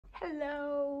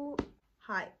Hello!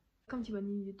 Hi, welcome to a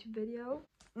new YouTube video.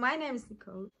 My name is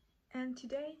Nicole, and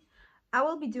today I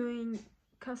will be doing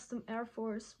custom Air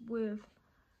Force with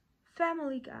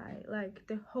Family Guy, like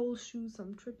the whole shoe,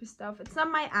 some trippy stuff. It's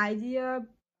not my idea,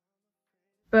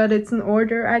 but it's an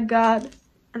order I got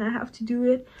and I have to do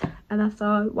it, and I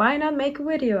thought, why not make a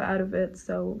video out of it?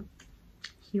 So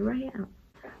here I am.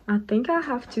 I think I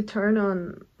have to turn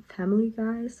on Family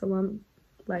Guy so I'm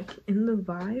like in the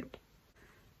vibe.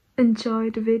 Enjoy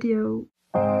the video.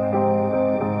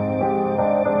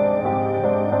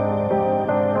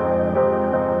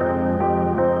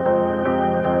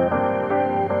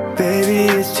 Baby,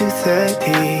 it's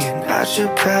 2:30 and I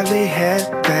should probably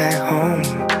head back home,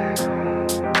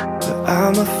 but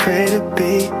I'm afraid to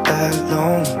be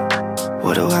alone.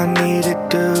 What do I need to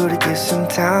do to get some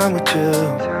time with you?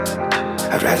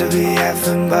 I'd rather be half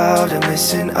involved and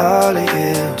missing all of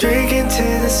you. Drinking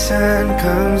till the sun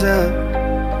comes up,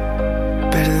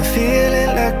 better than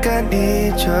feeling like I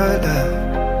need your love.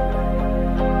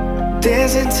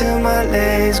 Dancing till my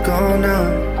legs go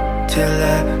numb, till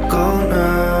I go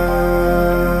numb.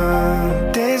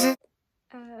 Dancing.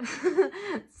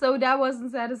 So that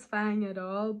wasn't satisfying at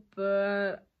all,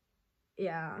 but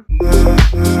yeah.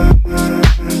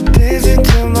 Dancing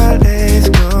till my legs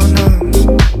go numb,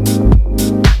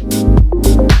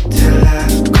 till I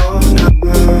go numb.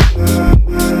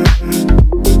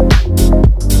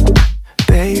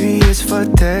 Baby, it's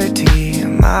 4:30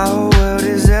 and my whole world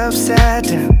is upside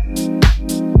down.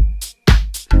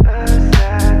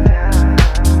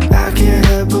 I can't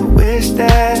help but wish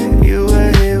that you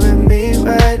were here with me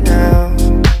right now.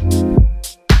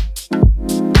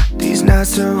 These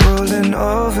nights are rolling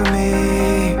over me.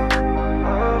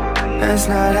 That's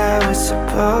not how it's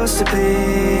supposed to be.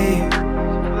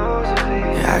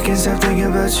 Yeah, I can't stop thinking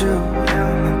about you.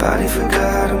 Yeah, my body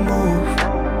forgot how to move.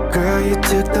 Girl, you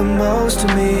took the most of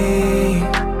me.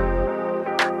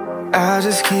 I'll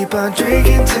just keep on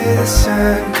drinking till the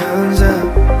sun comes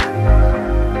up,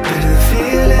 better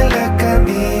feeling like I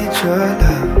need your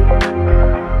love.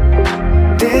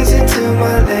 Dancing till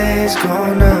my legs go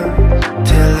numb,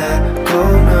 till I go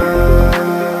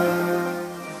numb.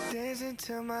 Dancing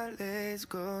till my legs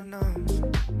go numb,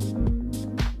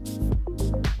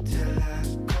 till I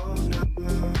go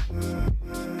numb.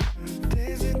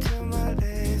 Dancing till my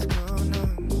legs go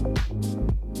numb,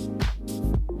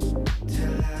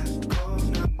 till I go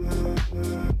numb.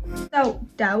 So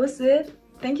that was it.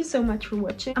 Thank you so much for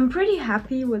watching. I'm pretty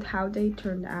happy with how they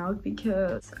turned out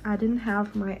because I didn't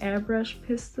have my airbrush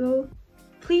pistol.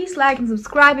 Please like and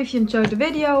subscribe if you enjoyed the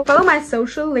video. Follow my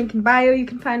social, link in bio. You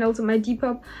can find also my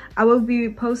Depop. I will be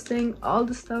posting all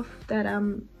the stuff that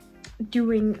I'm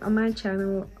doing on my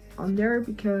channel on there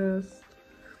because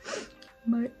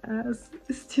my ass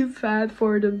is too fat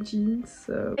for them jeans.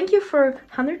 So thank you for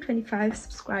 125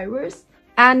 subscribers.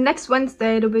 And next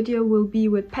Wednesday the video will be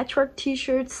with patchwork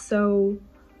t-shirts, so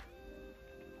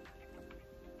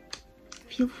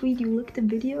feel free to look the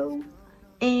video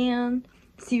and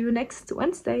see you next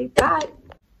Wednesday. Bye!